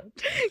for it.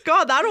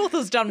 God, that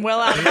author's done well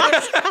out of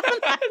this.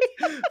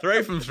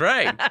 3 from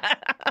 3.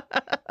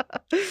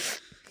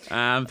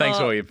 Thanks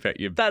for all your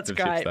that's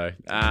tips, great. though.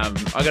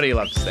 I got you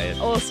love to see it.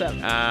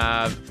 Awesome.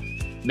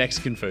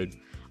 Mexican food.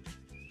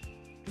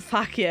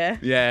 Fuck yeah.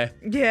 Yeah.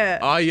 Yeah.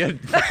 Oh, you had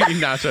fucking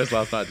nachos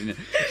last night, didn't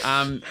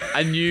you?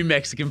 A new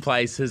Mexican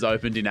place has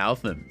opened in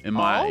Eltham in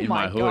my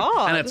hood.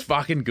 God. And it's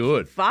fucking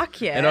good. Fuck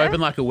yeah. It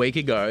opened like a week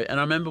ago, and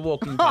I remember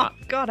walking Oh,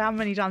 past. God, how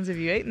many times have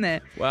you eaten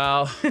there?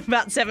 Well,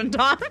 About 7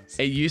 times?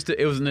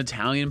 it was an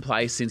Italian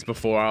place since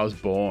before I was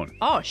born.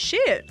 Oh,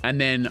 shit. And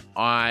then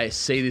I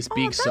see this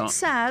big sign. That's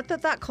sad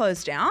that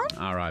closed down.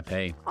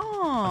 R.I.P.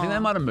 Oh. I think they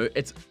might have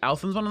moved.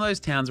 Eltham's one of those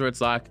towns where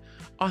it's like,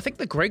 I think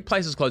the Greek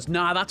place is closed.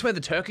 Nah, that's where the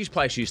Turkish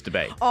place used to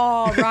be.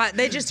 Oh, right.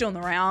 They're just doing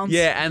the rounds.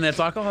 Yeah, and it's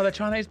like, the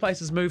Chinese place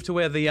has moved to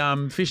where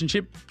the fish and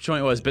chip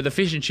joint was. But the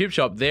fish and chip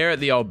shop, they're at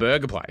the old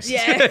burger place.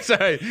 Yeah. So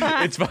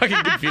it's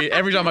fucking confusing.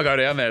 Every time I go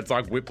down there, it's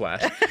like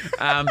whiplash.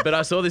 But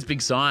I saw this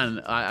big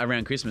sign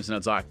around Christmas, and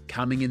it's like,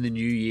 coming in the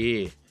new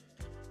year.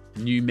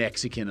 New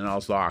Mexican, and I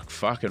was like,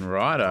 fucking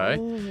righto.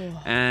 Ooh.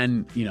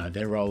 And,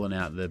 they're rolling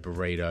out the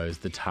burritos,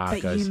 the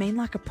tacos. But you mean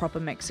like a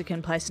proper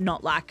Mexican place,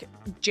 not like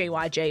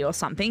GYG or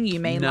something? You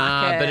mean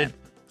but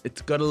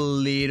it's got a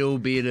little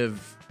bit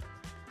of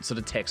sort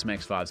of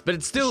Tex-Mex vibes. But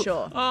it's still,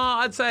 Sure.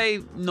 I'd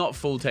say not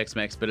full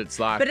Tex-Mex, but it's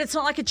like... But it's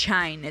not like a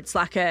chain. It's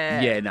like a...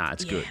 Yeah,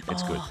 it's good.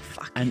 It's good.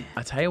 Fuck and yeah.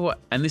 I tell you what,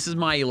 and this is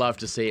my you love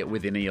to see it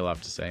within a you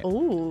love to see it.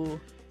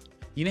 Ooh.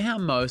 You know how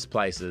most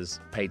places,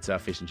 pizza,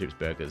 fish and chips,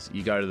 burgers,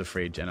 you go to the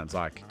fridge and it's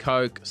like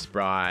Coke,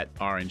 Sprite,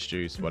 orange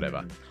juice,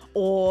 whatever.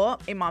 Or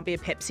it might be a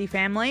Pepsi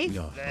family.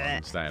 Oh,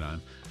 stay at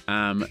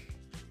home.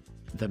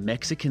 The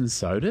Mexican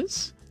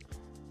sodas?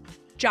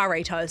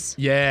 Jarritos.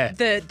 Yeah.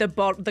 The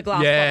glass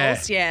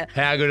bottles. Yeah.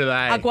 How good are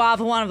they? A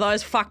guava one of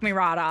those, fuck me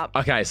right up.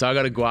 Okay, so I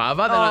got a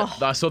guava.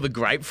 Then I saw the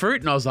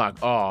grapefruit and I was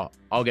like, I'll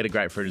get a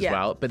grapefruit as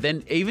well. But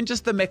then even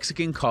just the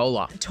Mexican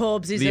cola.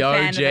 Torbs is the a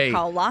fan OG, of the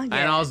cola. Yeah.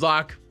 And I was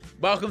like,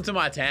 welcome to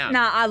my town.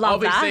 Nah, I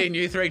love that. I'll be seeing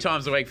you 3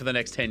 times a week for the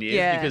next 10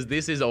 years because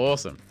this is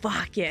awesome.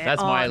 Fuck yeah.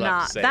 That's my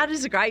love to see. That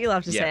is a great you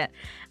love to see it.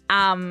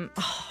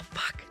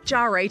 Fuck.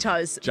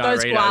 Jarritos.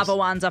 Those guava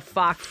ones are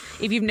fucked.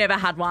 If you've never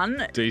had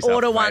one,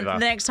 order one. The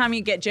next time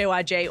you get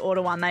GYG,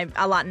 order one. They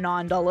are like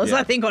 $9,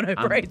 I think, on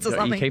Uber Eats or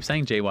something. You keep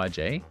saying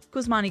GYG?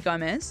 Guzmani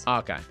Gomez. Oh,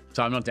 okay.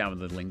 So I'm not down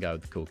with the lingo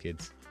of the cool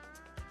kids.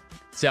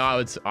 So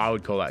I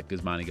would call that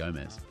Guzmani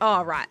Gomez.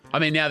 Oh, right. I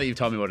mean, now that you've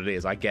told me what it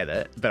is, I get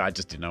it, but I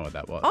just didn't know what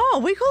that was. Oh,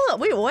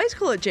 we always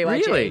call it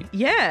GYG. Really?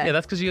 Yeah. Yeah,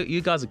 that's because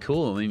you guys are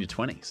cool in your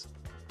 20s.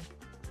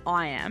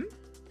 I am.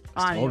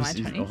 I'm in my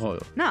He's 20s. oh,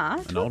 Nah,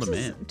 an older Torbs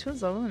man.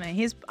 Torbs older than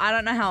me. I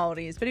don't know how old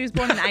he is, but he was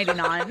born in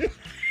 89.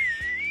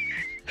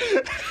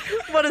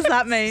 What does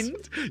that mean?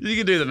 You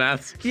can do the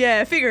maths.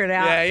 Yeah, figure it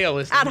out. Yeah, you're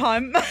listening. At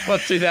home.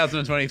 What's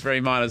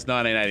 2023 minus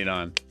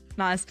 1989?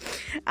 Nice.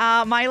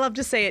 My love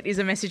to see it is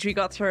a message we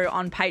got through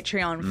on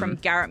Patreon from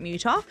Garrett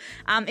Mutoff.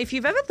 If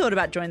you've ever thought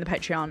about joining the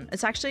Patreon,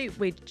 it's actually,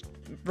 we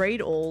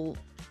read all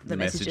the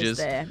messages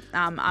there.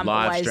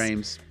 Live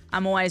streams.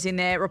 I'm always in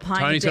there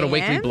replying Tony's to DMs. got a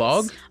weekly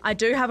blog. I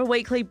do have a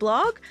weekly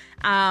blog.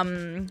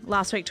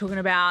 Last week talking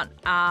about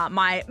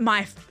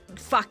my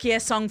fuck yeah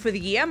song for the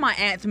year, my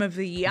anthem of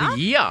the year.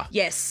 Yeah.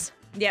 Yes.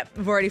 Yep,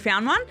 I've already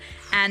found one.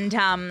 And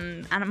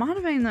it might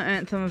have been the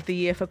anthem of the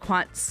year for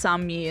quite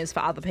some years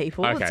for other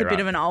people. Okay, it's a bit right.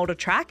 of an older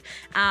track.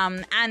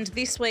 And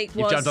this week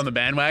was... You've jumped on the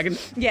bandwagon?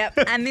 Yep.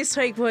 And this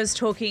week was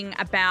talking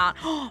about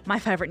my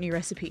favourite new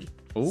recipe.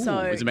 Ooh,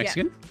 is it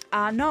Mexican?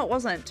 Yeah. No, it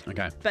wasn't.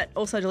 Okay. But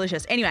also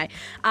delicious. Anyway,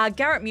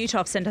 Garrett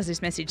Mutoff sent us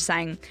this message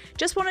saying,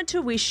 just wanted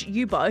to wish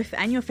you both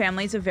and your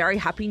families a very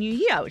happy new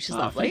year, which is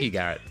lovely. Thank you,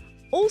 Garrett.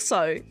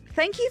 Also,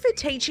 thank you for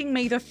teaching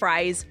me the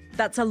phrase,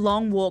 that's a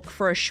long walk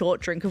for a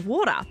short drink of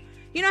water.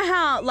 You know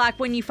how, like,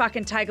 when you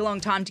fucking take a long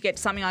time to get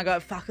to something, I go,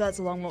 fuck, that's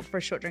a long walk for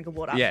a short drink of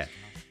water. Yeah.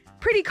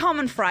 Pretty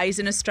common phrase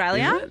in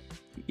Australia. Is it?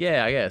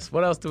 Yeah, I guess.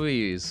 What else do we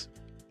use?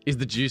 Is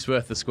the juice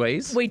worth the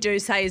squeeze? We do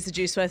say, is the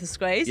juice worth a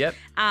squeeze? Yep.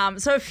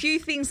 So a few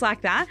things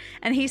like that.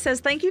 And he says,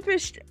 thank you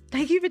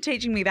for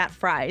teaching me that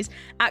phrase.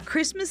 At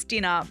Christmas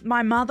dinner,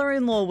 my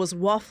mother-in-law was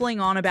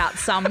waffling on about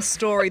some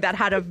story that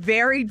had a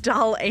very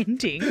dull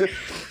ending.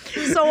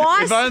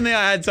 So If only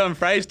I had some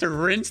phrase to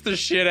rinse the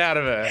shit out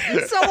of her.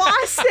 So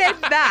I said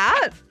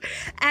that,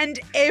 and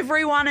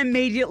everyone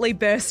immediately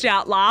burst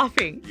out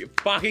laughing. You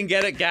fucking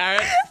get it,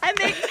 Garrett. And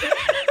then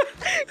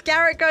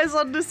Garrett goes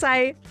on to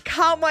say,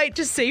 can't wait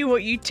to see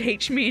what you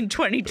teach me in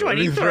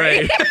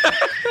 2023.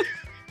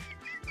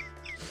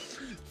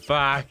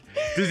 Fuck.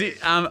 Does he?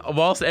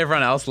 Whilst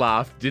everyone else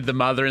laughed, did the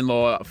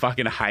mother-in-law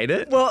fucking hate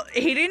it? Well,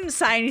 he didn't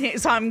say anything,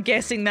 so I'm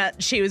guessing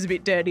that she was a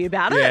bit dirty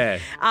about it. Yeah.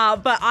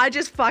 But I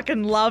just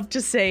fucking love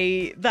to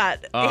see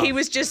that he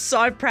was just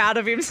so proud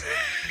of himself.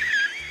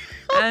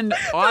 And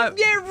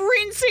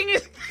rinsing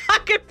his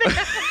fucking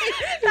family.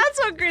 That's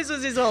what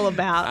Christmas is all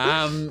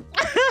about.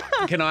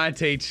 Can I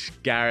teach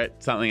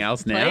Garrett something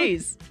else now?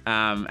 Please.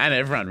 And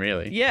everyone,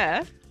 really.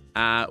 Yeah.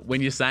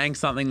 When you're saying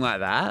something like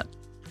that,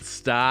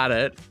 start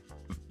it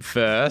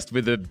first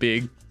with a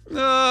big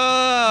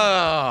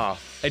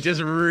it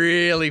just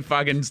really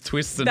fucking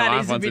twists the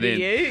knife once it in.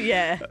 That is a bit of you,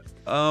 yeah.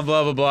 Blah,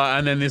 blah, blah.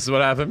 And then this is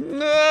what happened.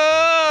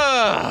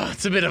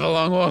 It's a bit of a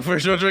long walk for a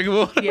short drink of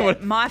water. Yeah,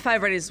 my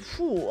favourite is,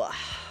 that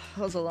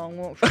was a long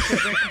walk for a short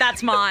drink.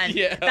 That's mine.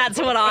 Yeah. That's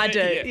what I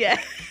do. Yeah.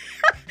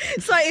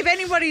 So if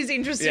anybody's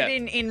interested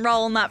in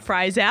rolling that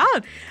phrase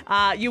out,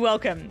 you're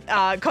welcome.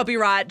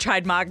 Copyright,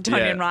 trademark,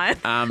 Tony and Ryan,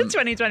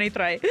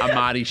 2023. A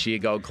Marty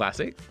Sheargold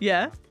classic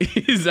Yeah.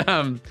 is,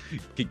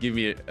 give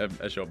me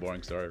a short,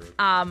 boring story.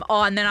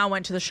 And then I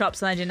went to the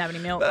shops and they didn't have any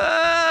milk.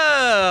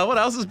 What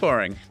else is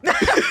boring?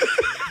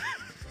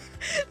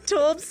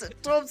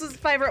 Torbs'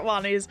 favourite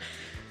one is,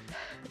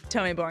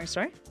 tell me a boring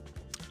story.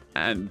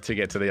 And to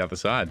get to the other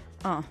side.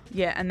 Oh,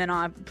 yeah. And then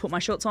I put my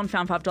shorts on,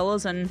 found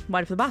 $5 and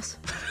waited for the bus.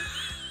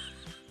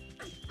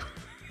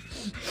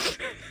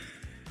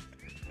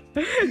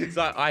 It's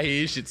like, I hear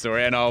your shit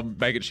story and I'll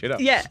make it shit up.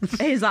 Yeah.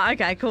 He's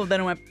like, okay, cool.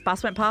 Then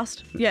bus went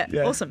past. Yeah.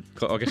 Awesome.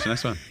 Cool, I'll get you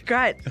next one.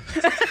 Great.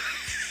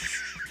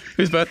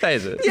 Whose birthday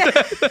is it? Yeah.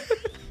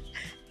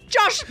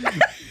 Josh.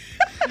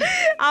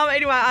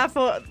 Anyway, I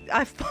thought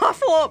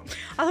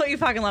you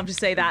fucking love to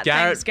see that.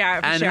 Thanks,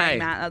 Garrett, for sharing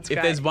that. That's great.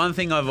 If there's one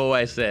thing I've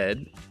always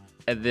said,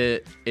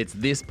 it's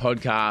this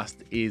podcast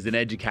is an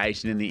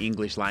education in the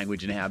English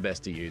language and how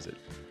best to use it.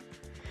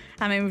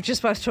 I mean, we've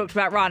just both talked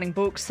about writing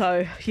books,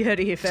 so you heard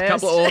it here first. A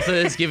couple of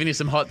authors giving you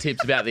some hot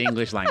tips about the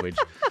English language.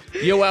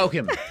 You're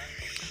welcome.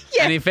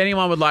 Yeah. And if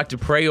anyone would like to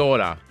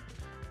pre-order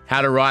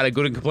how to write a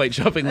good and complete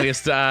shopping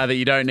list that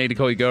you don't need to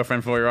call your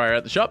girlfriend for while you're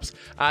at the shops,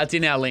 it's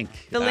in our link.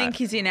 The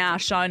link is in our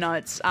show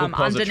notes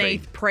Bookpository.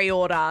 underneath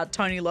pre-order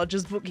Tony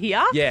Lodge's book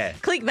here. Yeah.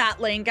 Click that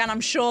link and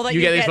I'm sure that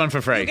you get this one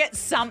for free. You get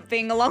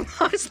something along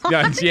those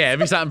lines. Yeah,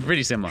 it'd be something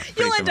pretty similar.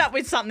 You'll end up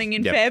with something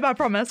in Feb, I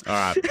promise. All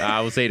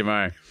right. We'll see you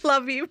tomorrow.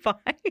 Love you. Bye.